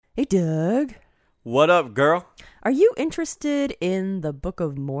Hey, Doug. What up, girl? Are you interested in the Book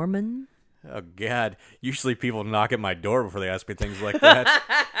of Mormon? Oh God! Usually people knock at my door before they ask me things like that.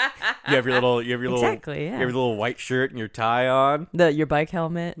 You have your little white shirt and your tie on. Your bike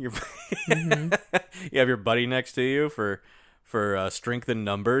helmet? Your, you have your buddy next to you for strength in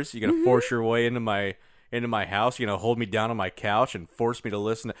numbers. You're gonna force your way into my house. You're gonna hold me down on my couch and force me to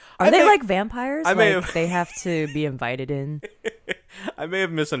listen. Are they like vampires? I may have, they have to be invited in. I may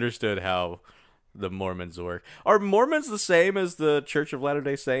have misunderstood how the Mormons work. Are Mormons the same as the Church of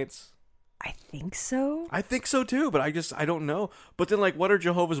Latter-day Saints? I think so. I think so too, but I don't know. But then, like, what are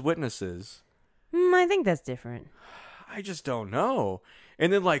Jehovah's Witnesses? I think that's different. I just don't know.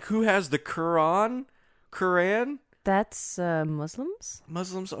 And then, like, who has the Quran? That's Muslims?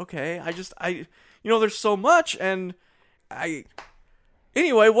 Muslims, okay. There's so much, and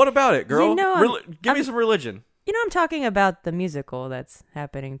Anyway, what about it, girl? Give me some religion. You know, I'm talking about the musical that's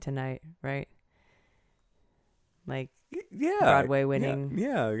happening tonight, right? Like, yeah, Broadway winning.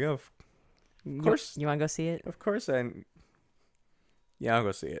 Yeah. Of course. You want to go see it? Of course, I'll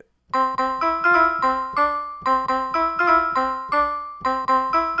go see it.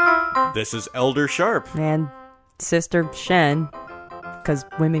 This is Elder Sharp. And Sister Shen, because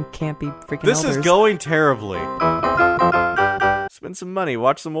women can't be freaking This elders. is going terribly. Spend some money.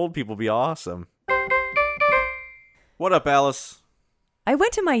 Watch some old people be awesome. What up, Alice? I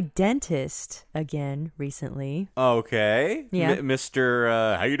went to my dentist again recently. Okay. Yeah.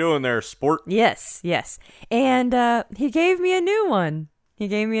 Mr. How you doing there, sport? Yes. And he gave me a new one. He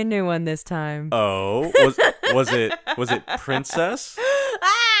gave me a new one this time. Oh, was it Princess?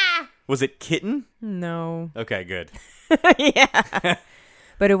 Was it Kitten? No. Okay, good. Yeah.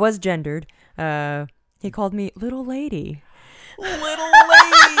 But it was gendered. He called me Little Lady. Little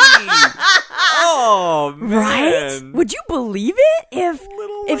Lady! Oh, man. Right? Would you believe it?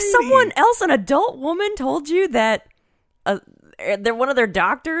 If someone else, an adult woman, told you that one of their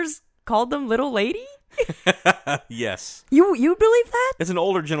doctors called them Little Lady? Yes. You believe that? It's an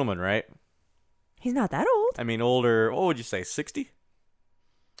older gentleman, right? He's not that old. I mean, older, what would you say, 60?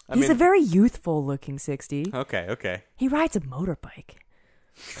 He's a very youthful looking 60. Okay. He rides a motorbike.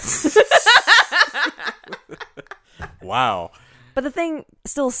 Wow. But the thing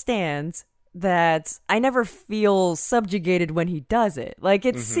still stands that I never feel subjugated when he does it. Like,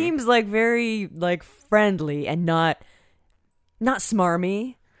 it seems like very, like, friendly and not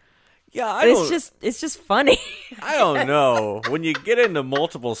smarmy. Yeah, It's just funny. I don't know. When you get into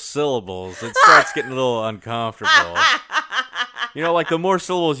multiple syllables, it starts getting a little uncomfortable. You know, like, the more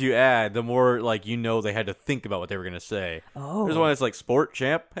syllables you add, the more, like, they had to think about what they were going to say. Oh. There's one that's like, sport,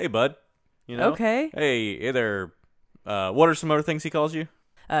 champ, hey, bud. You know? Okay. Hey there. What are some other things he calls you?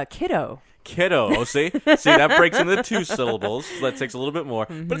 Kiddo. Kiddo. Oh, see, that breaks into 2 syllables. So that takes a little bit more,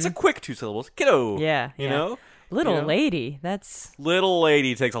 but it's a quick 2 syllables. Kiddo. Yeah. You know. Little lady. That's Little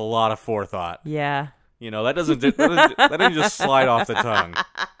lady takes a lot of forethought. yeah. You know, that doesn't just slide off the tongue.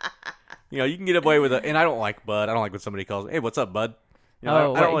 You know, you can get away with it. And I don't like bud. I don't like when somebody calls me, hey, what's up, bud? You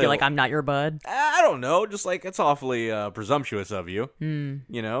know, you're like, I'm not your bud? I don't know. Just like, it's awfully presumptuous of you.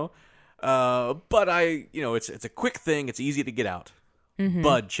 You know. But it's a quick thing. It's easy to get out.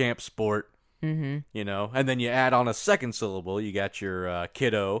 Bud, champ, sport. You know, and then you add on a second syllable. You got your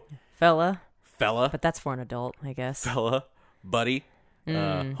kiddo, Fella. But That's for an adult, I guess. fella, buddy,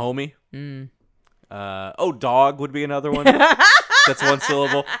 homie. Dog would be another one. That's 1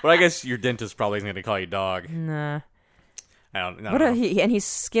 syllable. But I guess your dentist probably isn't going to call you dog. Nah. I don't know. And he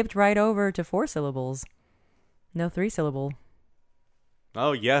skipped right over to 4 syllables. No 3 syllable.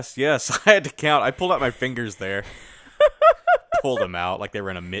 Oh, yes. I had to count. I pulled out my fingers there. Pulled them out like they were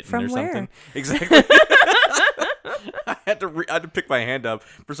in a mitten From or where? something. Exactly. I had to pick my hand up.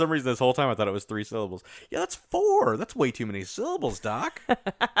 For some reason, this whole time I thought it was 3 syllables. Yeah, that's 4. That's way too many syllables, Doc.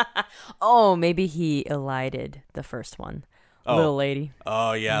 Oh, maybe he elided the first one. Oh. Little lady.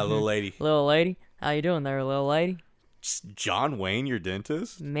 Oh, yeah, little lady. Little lady. How you doing there, little lady? John Wayne, your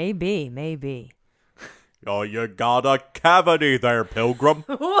dentist? Maybe. Oh, you got a cavity there, pilgrim.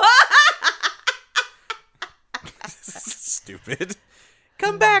 Stupid.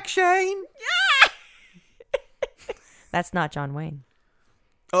 Come back, Shane. That's not John Wayne.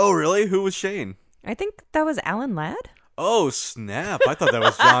 Oh, really? Who was Shane? I think that was Alan Ladd. Oh, snap. I thought that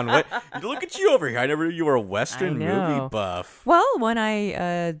was John Wayne. Look at you over here. I never knew you were a Western movie buff. Well, when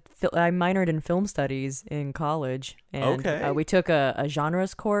I minored in film studies in college, and we took a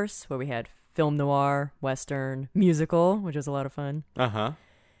genres course where we had film noir, Western, musical, which was a lot of fun. Uh-huh.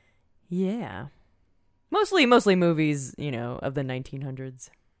 Yeah. Mostly movies, of the 1900s.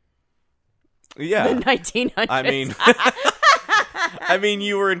 Yeah. The 1900s. I mean, I mean,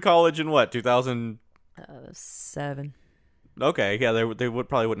 you were in college in what, 2000? 7. Okay, yeah, they would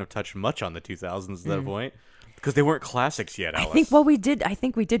probably wouldn't have touched much on the 2000s at that point because they weren't classics yet, Alice. I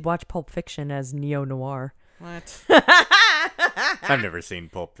think we did watch Pulp Fiction as neo-noir. What? I've never seen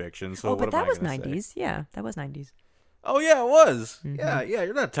Pulp Fiction, so but what am that I was gonna 90s. say? Yeah, that was 90s. Oh, yeah, it was. Yeah,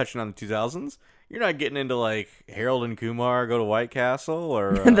 you're not touching on the 2000s. You're not getting into, like, Harold and Kumar Go to White Castle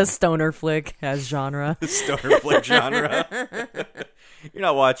or... The stoner flick as genre. the stoner flick genre. You're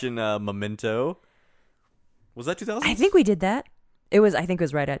not watching Memento. Was that 2000? I think we did that. I think it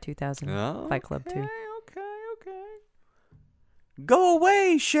was right at 2000. Oh, Fight Club too. Okay. Go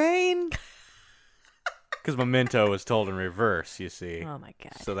away, Shane. Because Memento was told in reverse, you see. Oh my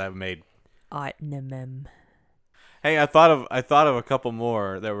god. So that made... Otnemem. Hey, I thought of a couple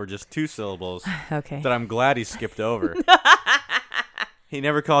more that were just 2 syllables Okay. that I'm glad he skipped over. He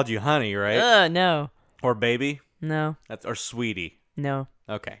never called you honey, right? No. Or baby? No. Or sweetie. No.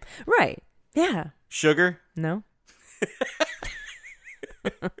 Okay. Right. Yeah. Sugar? No.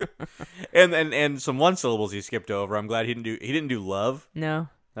 and some 1 syllables he skipped over. I'm glad he didn't do love. No.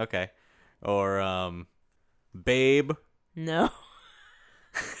 Okay. Or babe. No.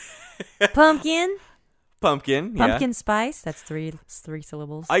 Pumpkin. Pumpkin. Pumpkin spice. That's 3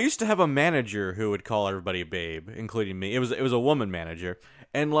 syllables. I used to have a manager who would call everybody babe, including me. It was a woman manager,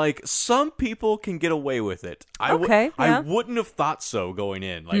 and like some people can get away with it. I wouldn't have thought so going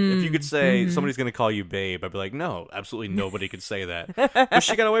in. Like if you could say somebody's going to call you babe, I'd be like, no, absolutely nobody could say that. But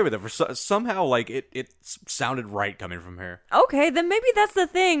she got away with it for somehow. Like it sounded right coming from her. Okay, then maybe that's the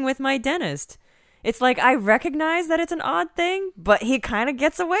thing with my dentist. It's like I recognize that it's an odd thing, but he kind of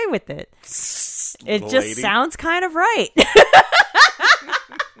gets away with it. It just sounds kind of right. I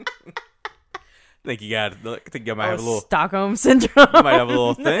think you might have a little Stockholm syndrome. You might have a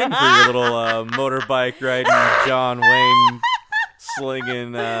little thing for your little motorbike riding John Wayne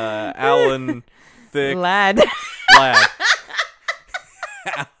slinging Alan Thicke lad.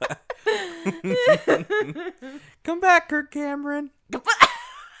 Come back, Kirk Cameron.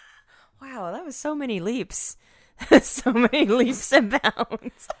 Wow, that was so many leaps. So many leaps and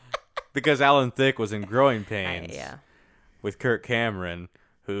bounds. Because Alan Thicke was in Growing Pains Yeah. with Kirk Cameron,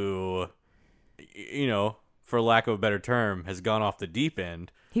 who, you know, for lack of a better term, has gone off the deep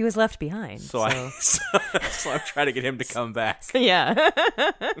end. He was left behind. So I'm trying to get him to come back. Yeah.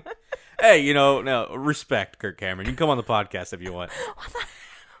 Hey, no, respect Kirk Cameron. You can come on the podcast if you want.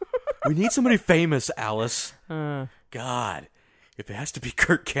 We need somebody famous, Alice. God. If it has to be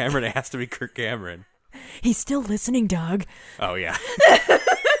Kirk Cameron, it has to be Kirk Cameron. He's still listening, Doug. Oh, yeah.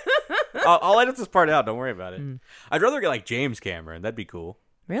 I'll edit this part out. Don't worry about it. I'd rather get like James Cameron. That'd be cool.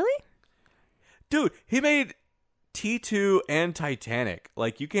 Really? Dude, he made T2 and Titanic.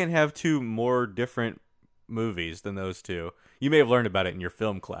 Like, you can't have 2 more different movies than those 2. You may have learned about it in your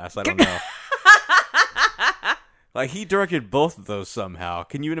film class. I don't know. Like, he directed both of those somehow.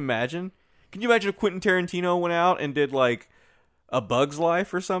 Can you imagine? Can you imagine if Quentin Tarantino went out and did, like, A Bug's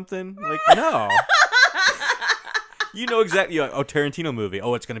Life or something? Like, no. You know exactly, Tarantino movie.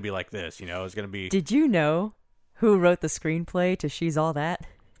 Oh, it's going to be like this, it's going to be... Did you know who wrote the screenplay to She's All That?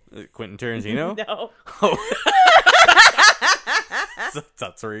 Quentin Tarantino? No. Oh.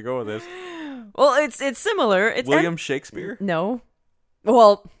 That's where you go with this. Well, it's similar. It's William Shakespeare? No.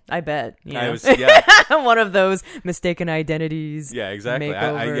 Well, I bet. Yeah. One of those mistaken identities. Yeah, exactly.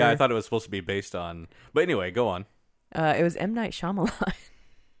 I thought it was supposed to be based on... But anyway, go on. It was M. Night Shyamalan.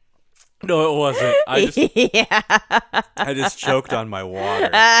 No, it wasn't. I just choked on my water.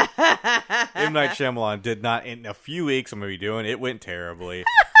 M. Night Shyamalan did not. In a few weeks, I'm going to be doing it. Went terribly.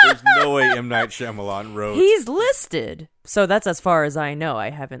 There's no way M. Night Shyamalan wrote. He's listed. So that's as far as I know. I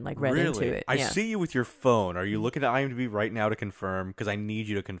haven't read into it. I see you with your phone. Are you looking at IMDb right now to confirm? Because I need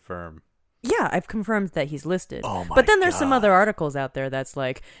you to confirm. Yeah, I've confirmed that he's listed. Oh my But then there's some God. other articles out there that's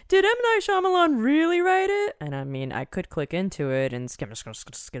like, did M. Night Shyamalan really write it? And I mean, I could click into it and skim.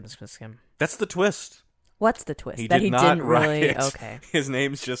 That's the twist. What's the twist? He that did he not didn't write really. it. Okay. His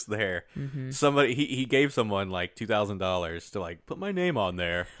name's just there. Somebody he gave someone like $2,000 to put my name on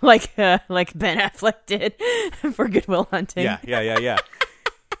there. Like Ben Affleck did for Good Will Hunting. Yeah.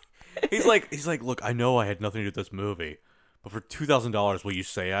 He's like, look, I know I had nothing to do with this movie, but for $2,000, will you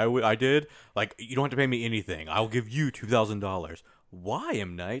say I did? Like, you don't have to pay me anything. I'll give you $2,000. Why,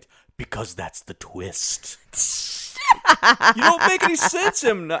 M. Night? Because that's the twist. You don't make any sense,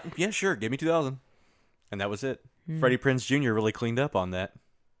 M. Night. Yeah, sure, give me $2,000. And that was it. Freddie Prinze Jr. really cleaned up on that.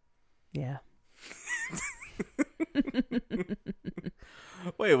 Yeah.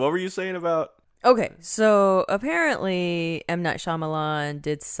 Wait, what were you saying about... Okay, so apparently M. Night Shyamalan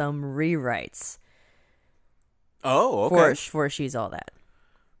did some rewrites. Oh, okay. for She's All That.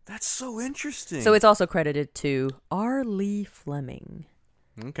 That's so interesting. So it's also credited to R. Lee Fleming.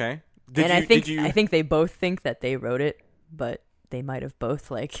 Okay. I think they both think that they wrote it, but they might have both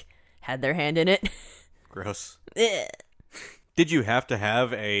like had their hand in it. Gross. Did you have to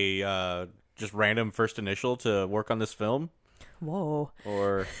have a just random first initial to work on this film? Whoa.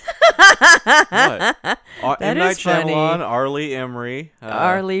 Or what? That M. Night is funny. Shyamalan, R. Lee Emery,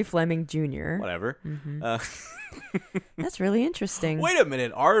 R. Lee Fleming Jr. whatever. That's really interesting. Wait a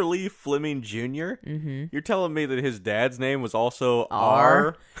minute, R. Lee Fleming Jr. Mm-hmm. You're telling me that his dad's name was also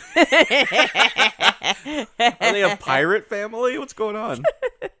R? Are they a pirate family? What's going on?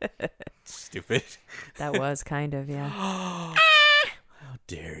 Stupid. That was kind of, yeah. How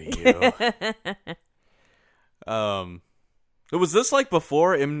dare you? Was this like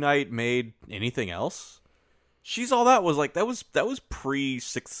before M. Night made anything else? She's All That was like that was pre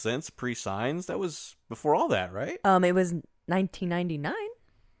Sixth Sense, pre Signs. That was before all that, right? It was 1999.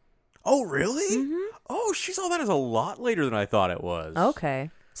 Oh, really? Mm-hmm. Oh, She's All That is a lot later than I thought it was. Okay.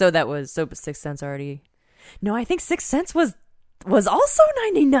 So Sixth Sense already. No, I think Sixth Sense was also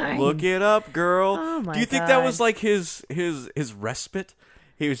 99. Look it up, girl. Oh my Do you think that was like his respite?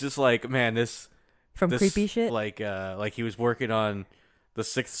 He was just like, man, this creepy shit. Like he was working on The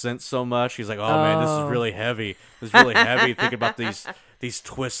Sixth Sense so much. He's like, oh man, this is really heavy. This is really heavy. Thinking about these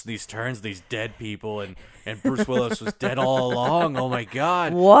twists, these turns, these dead people, and Bruce Willis was dead all along. Oh my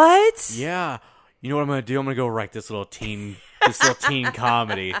god. What? Yeah. You know what I'm gonna do? I'm gonna go write this little teen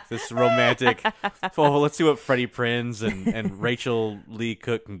comedy, this romantic. Oh, let's see what Freddie Prinze and Rachel Lee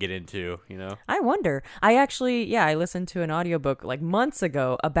Cook can get into. You know. I wonder. I listened to an audiobook like months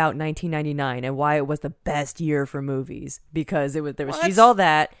ago about 1999 and why it was the best year for movies, because there was She's All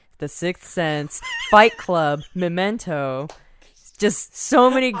That, The Sixth Sense, Fight Club, Memento. Just so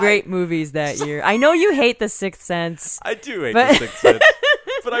many great movies that year. I know you hate The Sixth Sense. I do hate The Sixth Sense.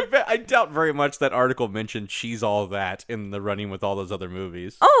 But I doubt very much that article mentioned She's All That in the running with all those other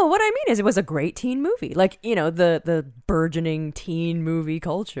movies. Oh, what I mean is it was a great teen movie. Like, you know, the burgeoning teen movie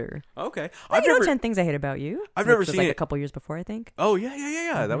culture. Okay. Like, 10 Things I Hate About You. I've never seen like it. A couple years before, I think. Oh, yeah.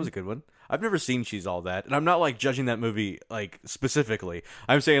 Mm-hmm. That was a good one. I've never seen She's All That. And I'm not, like, judging that movie, like, specifically.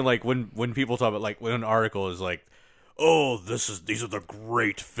 I'm saying, like, when people talk about, like, when an article is like, oh, these are the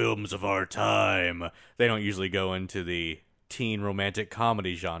great films of our time. They don't usually go into the teen romantic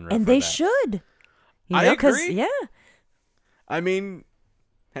comedy genre, and they should. I agree. Yeah. I mean,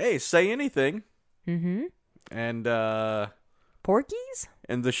 hey, say anything. Mm-hmm. And Porky's?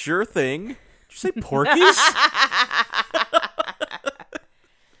 And The Sure Thing. Did you say Porky's?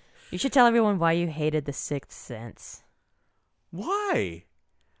 You should tell everyone why you hated The Sixth Sense. Why?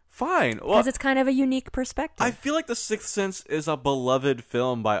 Fine. Because it's kind of a unique perspective. I feel like The Sixth Sense is a beloved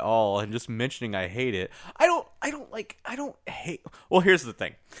film by all, and just mentioning I hate it. I don't hate. Well, here's the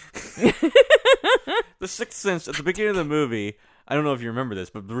thing. The Sixth Sense, at the beginning of the movie, I don't know if you remember this,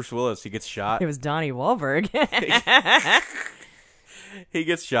 but Bruce Willis, he gets shot. It was Donnie Wahlberg. He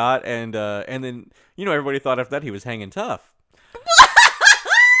gets shot, and then, you know, everybody thought after that he was hanging tough.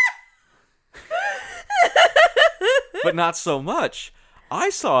 But not so much. I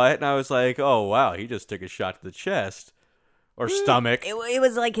saw it, and I was like, oh, wow, he just took a shot to the chest. Or stomach. It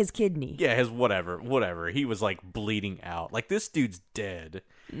was like his kidney. Yeah, his whatever. He was, like, bleeding out. Like, this dude's dead.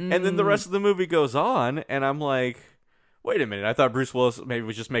 And then the rest of the movie goes on, and I'm like, wait a minute. I thought Bruce Willis maybe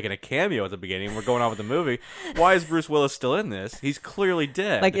was just making a cameo at the beginning. We're going on with the movie. Why is Bruce Willis still in this? He's clearly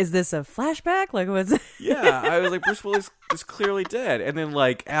dead. Like, is this a flashback? Like, what's... Yeah, I was like, Bruce Willis is clearly dead. And then,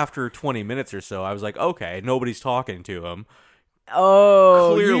 like, after 20 minutes or so, I was like, okay, nobody's talking to him.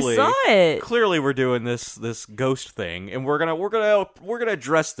 Oh, clearly, you saw it. Clearly, we're doing this ghost thing, and we're gonna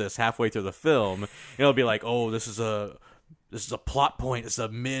address this halfway through the film. And it'll be like, oh, this is a plot point. It's a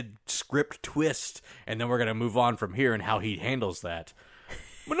mid-script twist, and then we're gonna move on from here and how he handles that.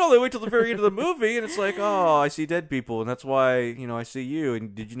 But no, they wait till the very end of the movie, and it's like, oh, I see dead people, and that's why, you know, I see you.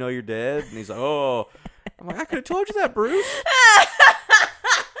 And did you know you're dead? And he's like, oh, I'm like, I could have told you that, Bruce.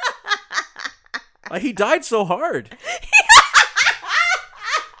 Like, he died so hard.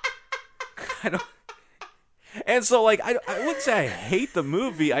 And so, like, I wouldn't say I hate the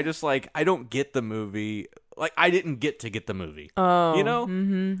movie. I just, like, I don't get the movie. Like, I didn't get to get the movie. Oh. You know?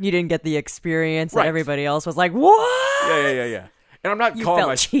 Mm-hmm. You didn't get the experience Right. that everybody else was like, what? Yeah. And I'm not You calling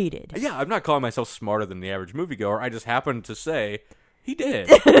felt cheated. Yeah, I'm not calling myself smarter than the average moviegoer. I just happened to say, he did.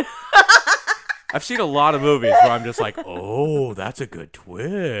 I've seen a lot of movies where I'm just like, oh, that's a good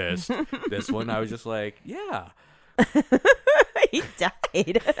twist. This one, I was just like, yeah. He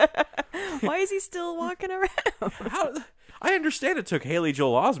died. Why is he still walking around? I understand it took Haley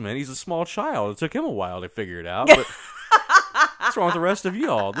Joel Osment. He's a small child. It took him a while to figure it out. But what's wrong with the rest of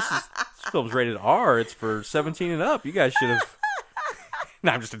y'all? This film's rated R. It's for 17 and up. You guys should have.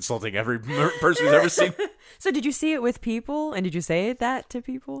 No, I'm just insulting every person who's ever seen. So did you see it with people, and did you say that to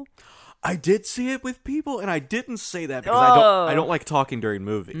people? I did see it with people, and I didn't say that because I don't like talking during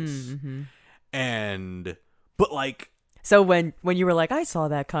movies. But like, so when you were like, I saw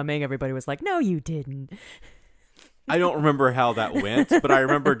that coming, everybody was like, no, you didn't. I don't remember how that went, but I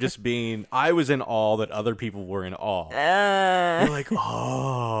remember just I was in awe that other people were in awe. They're like,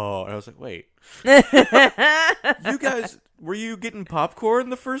 oh. And I was like, wait. You guys, were you getting popcorn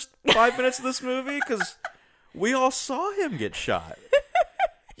the first 5 minutes of this movie? Because we all saw him get shot.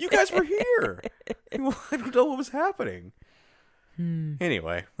 You guys were here. I don't know what was happening.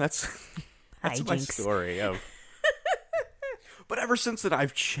 Anyway, that's my story of. But ever since then,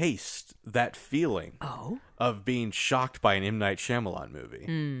 I've chased that feeling of being shocked by an M. Night Shyamalan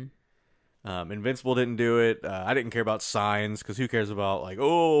movie. Invincible didn't do it. I didn't care about Signs, because who cares about, like,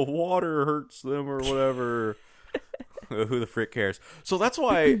 oh, water hurts them or whatever. Who the frick cares? So that's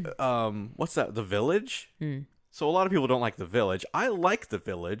why, what's that, The Village? So a lot of people don't like The Village. I like The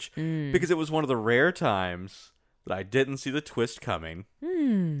Village because it was one of the rare times that I didn't see the twist coming.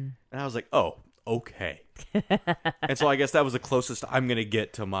 And I was like, oh, okay. And so I guess that was the closest I'm going to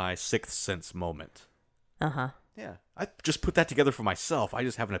get to my Sixth Sense moment. Yeah. I just put that together for myself. I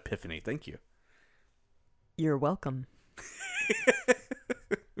just have an epiphany. Thank you. You're welcome.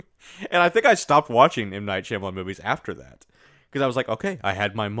 And I think I stopped watching M. Night Shyamalan movies after that. Because I was like, okay, I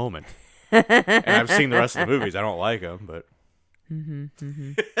had my moment. And I've seen the rest of the movies. I don't like them, but... M.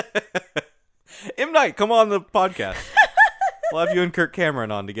 Night, come on the podcast. We'll have you and Kirk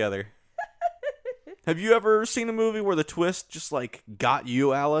Cameron on together. Have you ever seen a movie where the twist just, like, got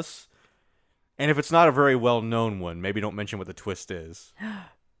you, Alice? And if it's not a very well-known one, maybe don't mention what the twist is.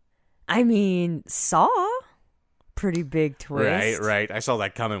 I mean, Saw. Pretty big twist. Right. I saw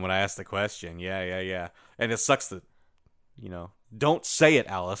that coming when I asked the question. Yeah. And it sucks that, don't say it,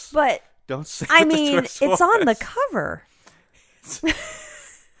 Alice. But, don't say I what mean, the twist it's was. on the cover.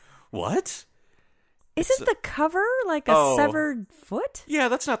 What? Isn't the cover like a severed foot? Yeah,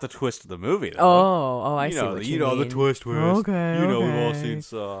 that's not the twist of the movie, though. Oh, I see what you mean. The twist. Okay, we've all seen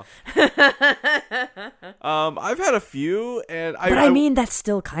Saw. I've had a few, and But I mean, that's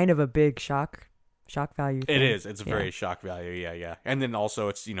still kind of a big shock value thing. It is. It's a very shock value, yeah. And then also,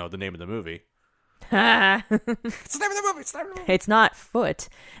 it's, the name of the movie. It's It's the name of the movie. It's not foot.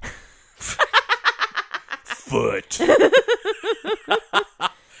 Foot.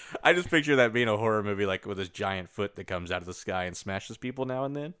 I just picture that being a horror movie, like with this giant foot that comes out of the sky and smashes people now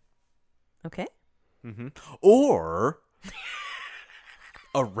and then. Okay. Or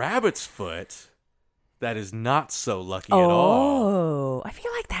a rabbit's foot that is not so lucky at all. Oh, I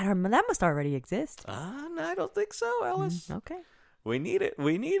feel like that must already exist. No, I don't think so, Alice. Okay. We need it.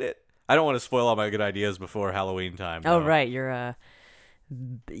 I don't want to spoil all my good ideas before Halloween time. Oh, right. Your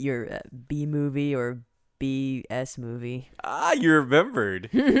B movie or BS movie. You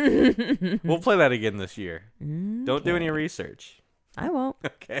remembered. We'll play that again this year. Don't do any research. I won't.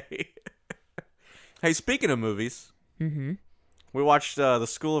 Okay. Hey, speaking of movies, we watched The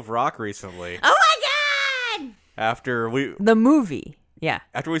School of Rock recently. Oh my god! The movie. Yeah.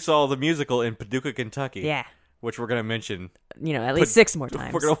 After we saw the musical in Paducah, Kentucky. Yeah. Which we're going to mention. At least 6 more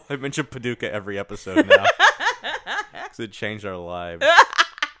times. We're going to mention Paducah every episode now. Because it changed our lives.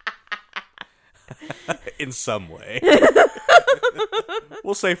 In some way.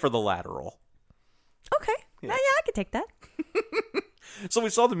 We'll say for the lateral. Okay. Yeah, I could take that. So we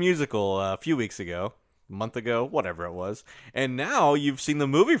saw the musical a few weeks ago, a month ago, whatever it was. And now you've seen the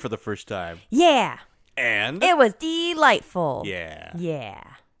movie for the first time. Yeah. And? It was delightful. Yeah. Yeah.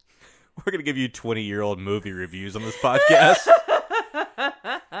 We're going to give you 20-year-old movie reviews on this podcast.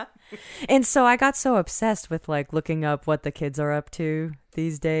 And so I got so obsessed with looking up what the kids are up to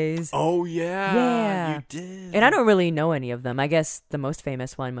these days. Oh, yeah. Yeah. You did. And I don't really know any of them. I guess the most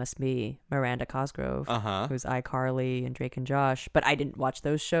famous one must be Miranda Cosgrove, who's iCarly and Drake and Josh. But I didn't watch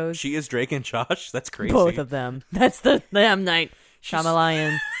those shows. She is Drake and Josh? That's crazy. Both of them. That's the M. Night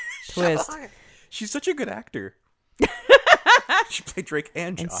Shyamalan twist. She's such a good actor. She played Drake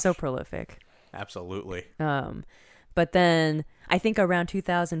and Josh. And so prolific. Absolutely. But then I think around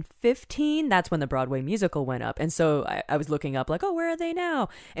 2015, that's when the Broadway musical went up. And so I was looking up where are they now?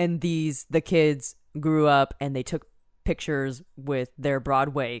 And the kids grew up and they took pictures with their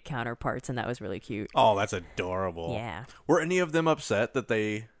Broadway counterparts. And that was really cute. Oh, that's adorable. Yeah. Were any of them upset that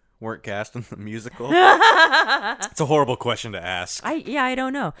they weren't cast in the musical? It's a horrible question to ask. I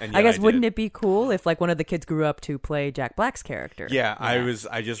don't know. And I yet guess I wouldn't did. it be cool if like one of the kids grew up to play Jack Black's character? Yeah,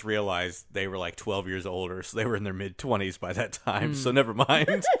 I just realized they were like 12 years older, so they were in their mid-20s by that time, so never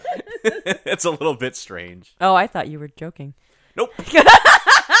mind. It's a little bit strange. Oh, I thought you were joking. Nope.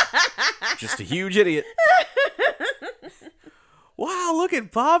 Just a huge idiot. Wow, look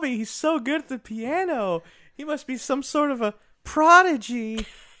at Bobby. He's so good at the piano. He must be some sort of a prodigy.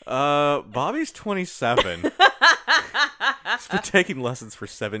 Bobby's 27. He's been taking lessons for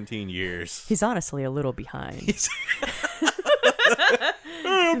 17 years. He's honestly a little behind.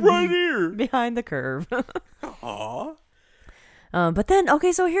 I'm right here. Behind the curve. Aw. But then,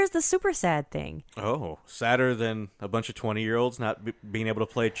 okay, so here's the super sad thing. Oh, sadder than a bunch of 20-year-olds not being able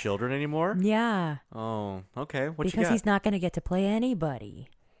to play children anymore? Yeah. Oh, okay. What you Because got? he's not going to get to play anybody.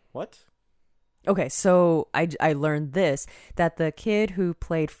 What? Okay, so I learned this, that the kid who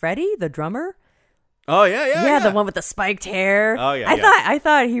played Freddie, the drummer, Oh, yeah. the one with the spiked hair. Oh, yeah, I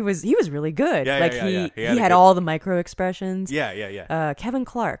thought he was really good. Yeah, like yeah. He he had a had good- all the micro expressions. Yeah. Kevin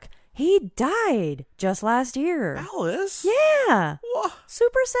Clark. He died just last year. Alice? Yeah. Wha-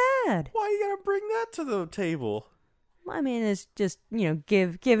 Super sad. Why you gotta bring that to the table? I mean, it's just,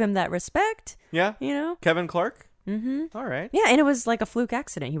 give him that respect, Yeah? you know? Kevin Clark? Mm-hmm. All right. Yeah, and it was like a fluke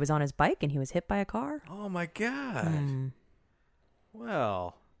accident. He was on his bike and he was hit by a car. Oh, my God.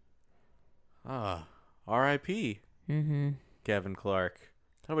 Well. R.I.P. Kevin Clark.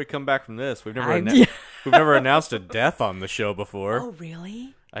 How do we come back from this? We've never we've never announced a death on the show before. Oh,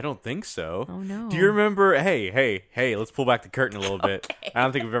 really? I don't think so. Oh, no. Do you remember? Hey, let's pull back the curtain a little bit. I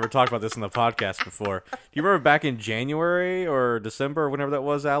don't think we've ever talked about this in the podcast before. Do you remember back in January or December or whenever that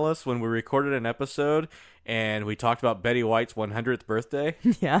was, Alice, when we recorded an episode and we talked about Betty White's 100th birthday?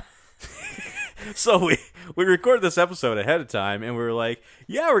 Yeah. So we recorded this episode ahead of time, and we were like,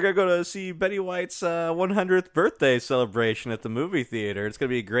 yeah, we're going to go to see Betty White's 100th birthday celebration at the movie theater. It's going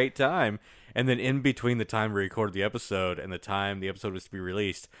to be a great time. And then in between the time we recorded the episode and the time the episode was to be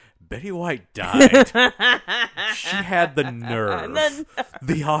released, Betty White died. She had the nerve,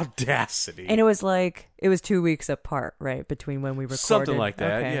 the audacity. And it was 2 weeks apart, right? Between when we recorded. Something like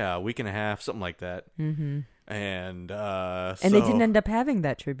that. Okay. Yeah, a week and a half, something like that. Mm-hmm. And And they didn't end up having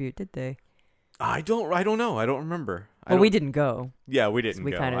that tribute, did they? I don't know. I don't remember. Well, we didn't go. Yeah, we didn't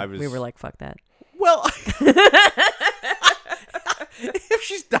We go. we were like, fuck that. Well, if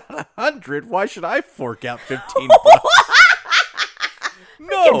she's not 100, why should I fork out $15?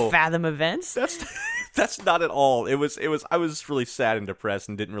 No, Fathom events. that's not at all. It was. I was really sad and depressed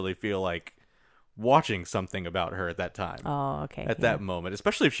and didn't really feel like watching something about her at that time. Oh, okay. At that moment,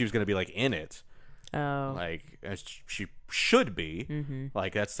 especially if she was going to be like in it, Oh. like as she should be. Mm-hmm.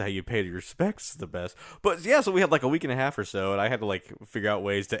 Like that's how you pay your respects the best. But yeah, so we had like a week and a half or so, and I had to like figure out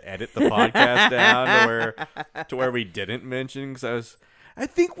ways to edit the podcast down to where we didn't mention, because I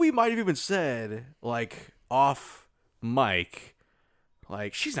think we might have even said like off mic,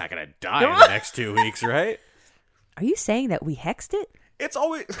 like she's not gonna die in the next 2 weeks, right? Are you saying that we hexed it? It's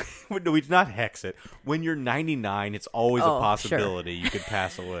always no, we did not hex it. When you're 99, it's always a Oh, possibility you could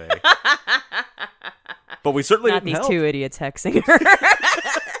pass away. But we certainly Not didn't these help. two idiots hexing her.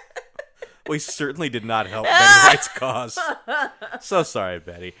 We certainly did not help Betty White's cause. So sorry,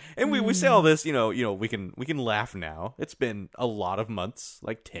 Betty. And we say all this, you know, we can laugh now. It's been a lot of months,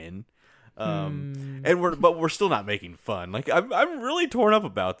 like 10. And we're still not making fun. Like I'm really torn up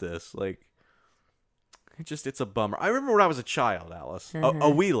about this. Like it's a bummer. I remember when I was a child, Alice, a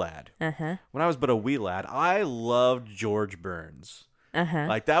wee lad. Uh-huh. When I was but a wee lad, I loved George Burns. Uh-huh.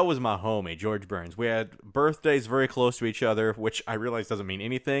 Like, that was my homie, George Burns. We had birthdays very close to each other, which I realize doesn't mean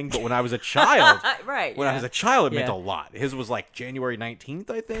anything, but when I was a child, Right. when I was a child, it meant Yeah. a lot. His was like January 19th,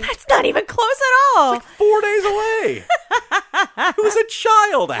 I think. It's not even close at all. 4 days away. It was a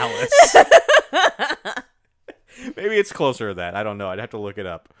child, Alice. Maybe it's closer to that. I don't know. I'd have to look it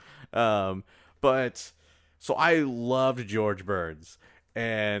up. But so I loved George Burns,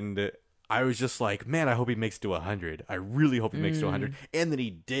 and I was just like, man, I hope he makes it to 100. I really hope he makes it to 100. And then he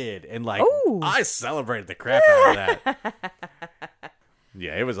did, and like Ooh. I celebrated the crap out of that.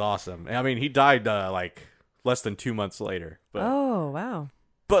 Yeah, it was awesome. I mean, he died like less than 2 months later. But Oh, wow.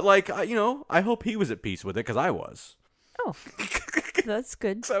 but like I hope he was at peace with it, because I was. Oh, that's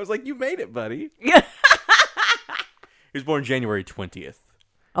good. So I was like, you made it, buddy. He was born January 20th.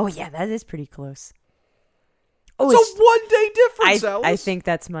 Oh, yeah, that is pretty close. Oh, It's a 1 day difference, I Alice. think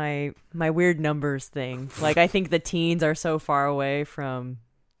that's my weird numbers thing. Like, I think the teens are so far away from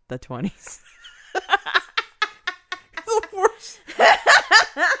the 20s. The worst.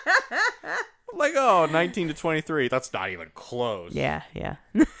 Like, oh, 19 to 23. That's not even close. Yeah.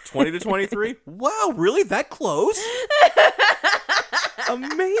 20 to 23? Wow, really? That close?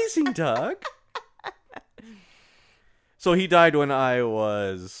 Amazing, Doug. So he died when I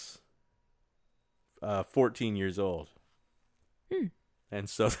was 14 years old. And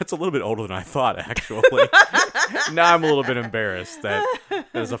so that's a little bit older than I thought, actually. Now I'm a little bit embarrassed that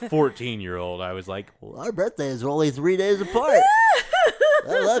as a 14-year-old, I was like, Well, our birthdays are only 3 days apart.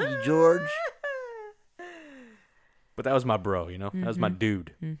 I love you, George. but that was my bro, you know? That was my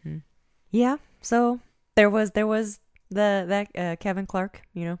dude. Yeah. So there was that Kevin Clark,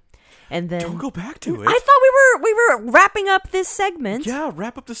 you know, and then Don't go back to it. I thought we were wrapping up this segment. Yeah,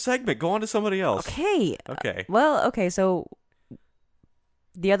 wrap up the segment. Go on to somebody else. Okay. Okay. Okay. So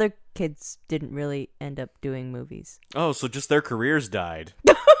the other kids didn't really end up doing movies. Oh, so just their careers died.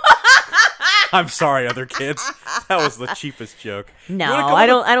 I'm sorry, other kids. That was the cheapest joke. No, You wanna come I on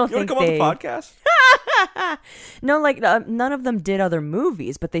don't. I don't You want think to come they. on the podcast? No, like none of them did other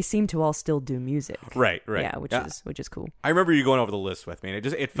movies, but they seem to all still do music. Right. Yeah, which is cool. I remember you going over the list with me, and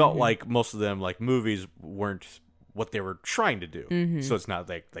it felt like most of them, like, movies weren't what they were trying to do. So it's not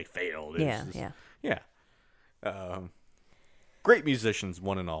like they failed. It's Yeah. Yeah. Great musicians,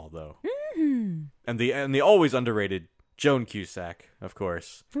 one and all, though. And the always underrated Joan Cusack, of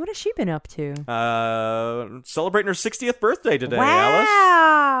course. What has she been up to? Celebrating her 60th birthday today, Wow.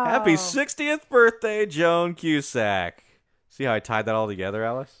 Alice. Happy 60th birthday, Joan Cusack. See how I tied that all together,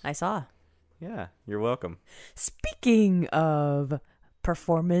 Alice? I saw. Yeah, you're welcome. Speaking of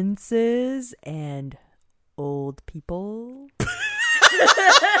performances and old people.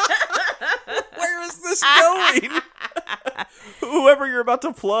 Where is this going? Whoever you're about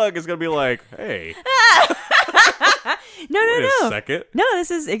to plug is going to be like, hey, No. wait a second. No,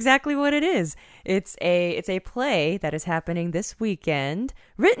 this is exactly what it is. It's a play that is happening this weekend,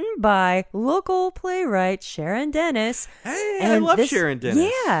 written by local playwright Sharon Dennis. Hey, I love Sharon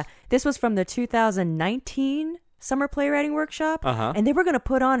Dennis. Yeah, this was from the 2019 Summer Playwriting Workshop, and they were going to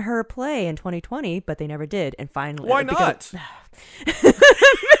put on her play in 2020, but they never did. And finally, Why not?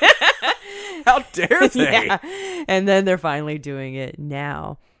 How dare they? Yeah. And then they're finally doing it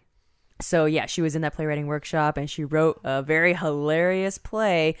now. So yeah, she was in that playwriting workshop and she wrote a very hilarious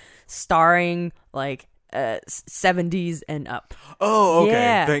play starring like 70s and up. Oh, okay.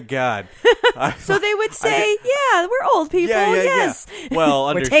 Yeah. Thank God. So they would say, yeah, we're old people. Yeah. Yes. Well, we're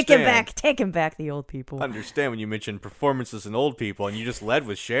understand. taking back the old people. Understand when you mentioned performances and old people, and you just led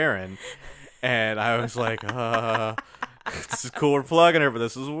with Sharon, and I was like, this is cool. We're plugging her, but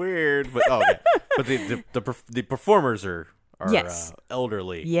this is weird. But okay. But the performers are Yes.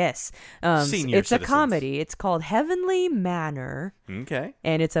 elderly. Yes. Senior it's citizens. a comedy. It's called Heavenly Manor. Okay.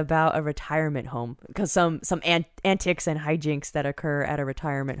 And it's about a retirement home because some antics and hijinks that occur at a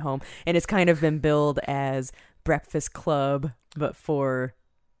retirement home, and it's kind of been billed as Breakfast Club, but for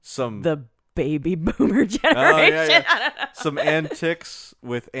the baby boomer generation. Oh, yeah. Some antics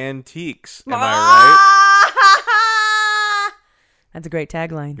with antiques. Am I right? That's a great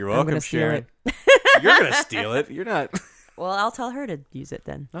tagline. You're I'm welcome, gonna steal Sharon. it. You're gonna steal it. You're not. Well, I'll tell her to use it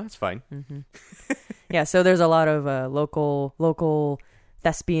then. No, that's fine. Yeah, so there's a lot of local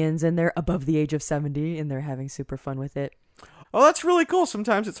thespians in there above the age of 70, and they're having super fun with it. Oh, that's really cool.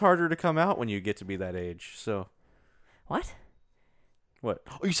 Sometimes it's harder to come out when you get to be that age. So, What? what?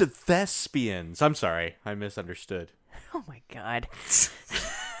 Oh, you said thespians. I'm sorry. I misunderstood. Oh my god.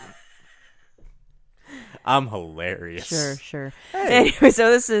 I'm hilarious. Sure. Hey. Anyway,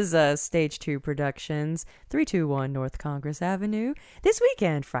 so this is Stage 2 Productions, 321 North Congress Avenue. This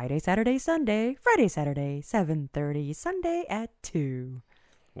weekend, Friday, Saturday, Sunday. Friday, Saturday, 7:30. Sunday at 2.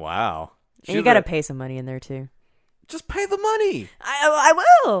 Wow. And you got to pay some money in there, too. Just pay the money. I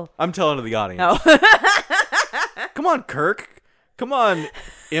will. I'm telling to the audience. Oh. Come on, Kirk. Come on,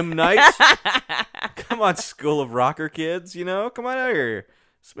 M. Night. Come on, School of Rocker kids. You know, come on out here.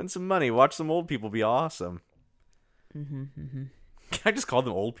 Spend some money. Watch some old people be awesome. Can I just call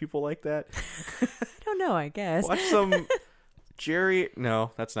them old people like that? I don't know, I guess. Watch some Jerry.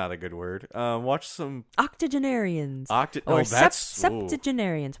 No, that's not a good word. Watch some Octogenarians. Oh, that's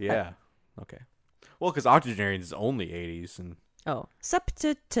septuagenarians. ooh, yeah. Okay. Well, because octogenarians is only 80s, and Oh,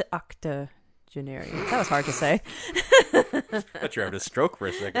 septuagenarians. That was hard to say. I thought you were having a stroke for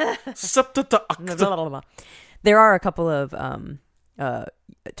a second. Septuagenarians. There are a couple of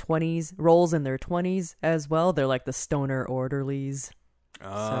 20s roles in their 20s as well. They're like the stoner orderlies.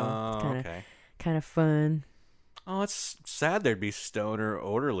 Oh, it's kinda, okay. Kind of fun. Oh, it's sad there'd be stoner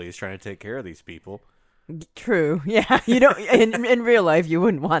orderlies trying to take care of these people. True. Yeah. You don't in real life you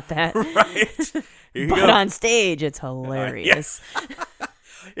wouldn't want that. Right. Here you But go. on stage it's hilarious.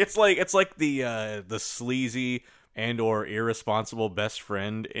 It's like the sleazy and or irresponsible best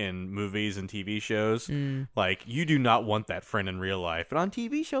friend in movies and TV shows. Like, you do not want that friend in real life, but on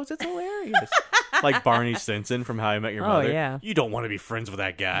TV shows it's hilarious. Like Barney Stinson from How I Met Your Mother. yeah. You don't want to be friends with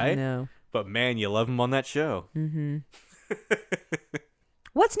that guy. No. But man, you love him on that show.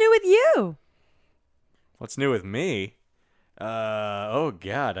 What's new with you? What's new with me? Oh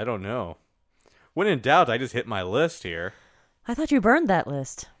God, I don't know. When in doubt, I just hit my list here. I thought you burned that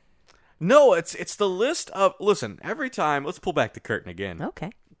list. No, it's the list of... Listen, every time... Let's pull back the curtain again. Okay.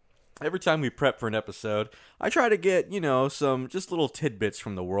 Every time we prep for an episode, I try to get, some just little tidbits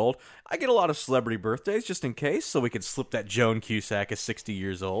from the world. I get a lot of celebrity birthdays just in case, so we can slip that Joan Cusack is 60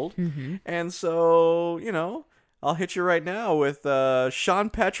 years old. And so, I'll hit you right now with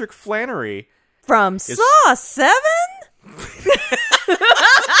Sean Patrick Flannery. From Saw 7?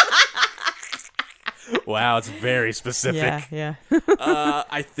 Wow, it's very specific. Yeah.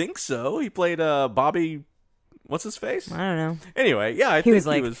 I think so. He played Bobby... What's his face? I don't know. Anyway, yeah, I He think was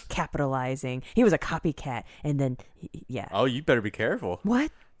like capitalizing. He was a copycat, and then yeah. Oh, you better be careful.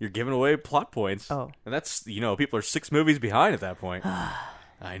 What? You're giving away plot points. Oh. And that's, people are 6 movies behind at that point.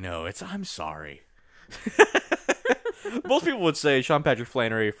 I know. I'm sorry. Most people would say Sean Patrick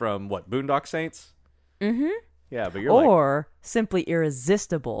Flannery from, what, Boondock Saints? Mm-hmm. Yeah, but you're or Simply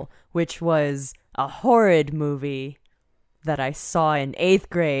Irresistible, which was a horrid movie that I saw in 8th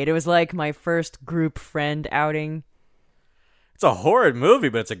grade. It was like my first group friend outing. It's a horrid movie,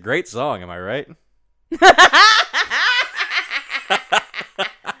 but it's a great song, am I right?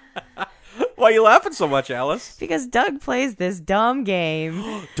 Why are you laughing so much, Alice? Because Doug plays this dumb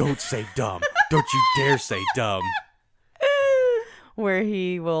game Don't say dumb. Don't you dare say dumb. where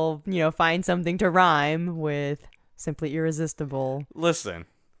he will, find something to rhyme with Simply Irresistible. Listen.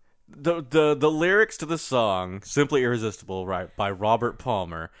 The lyrics to the song "Simply Irresistible" by Robert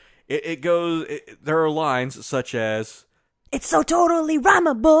Palmer, there are lines such as, "It's so totally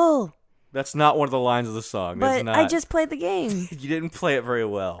rhymable." That's not one of the lines of the song. But I just played the game. You didn't play it very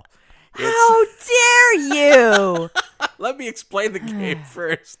well. How dare you? Let me explain the game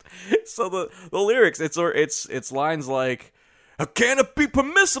first. So the lyrics, it's lines like, "Can it be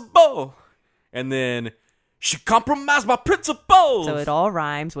permissible?" And then, "She compromised my principles." So it all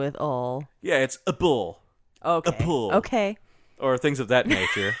rhymes with "ul." Yeah, it's a bull. Okay. A bull. Okay. Or things of that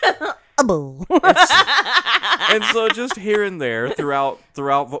nature. A bull. And so just here and there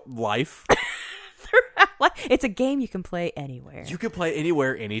throughout life. It's a game you can play anywhere. You can play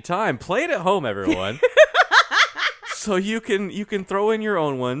anywhere, anytime. Play it at home, everyone. So you can throw in your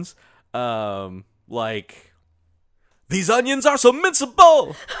own ones. Like, "These onions are so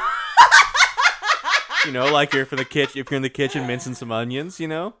minceable." Like if you're in the kitchen mincing some onions,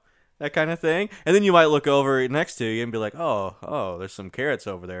 that kind of thing. And then you might look over next to you and be like, oh, there's some carrots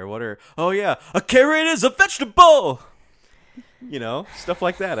over there. Oh yeah, a carrot is a vegetable. Stuff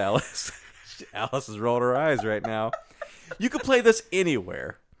like that, Alice. Alice is rolling her eyes right now. You could play this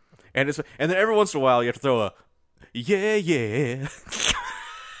anywhere. And then every once in a while you have to throw a, yeah.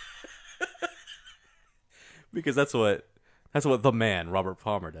 Because that's what the man, Robert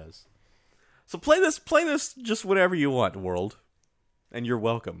Palmer, does. So play this just whenever you want, world. And you're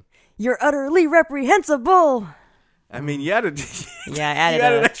welcome. You're utterly reprehensible. I mean, you added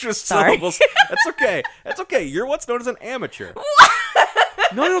extra syllables. That's okay. You're what's known as an amateur.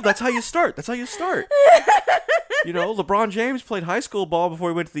 No, that's how you start. LeBron James played high school ball before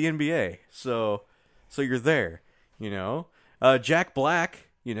he went to the NBA. So you're there, Jack Black,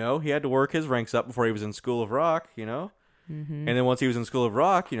 he had to work his ranks up before he was in School of Rock, And then once he was in School of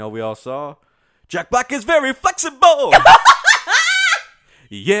Rock, we all saw Jack Black is very flexible.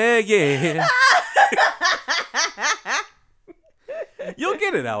 Yeah. You'll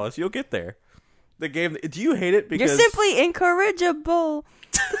get it, Alice. You'll get there. The game. Do you hate it because you're simply incorrigible?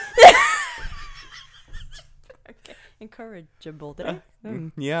 Okay. Incorrigible. Did I?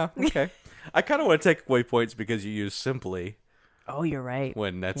 Yeah. Okay. I kind of want to take away points because you use simply. Oh, you're right.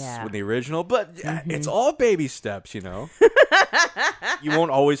 When the original, but it's all baby steps, You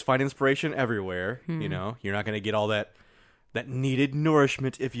won't always find inspiration everywhere. You're not going to get all that needed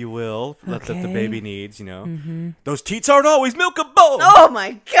nourishment, if you will, that the baby needs. Those teats aren't always milkable. Oh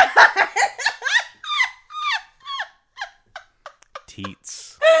my God.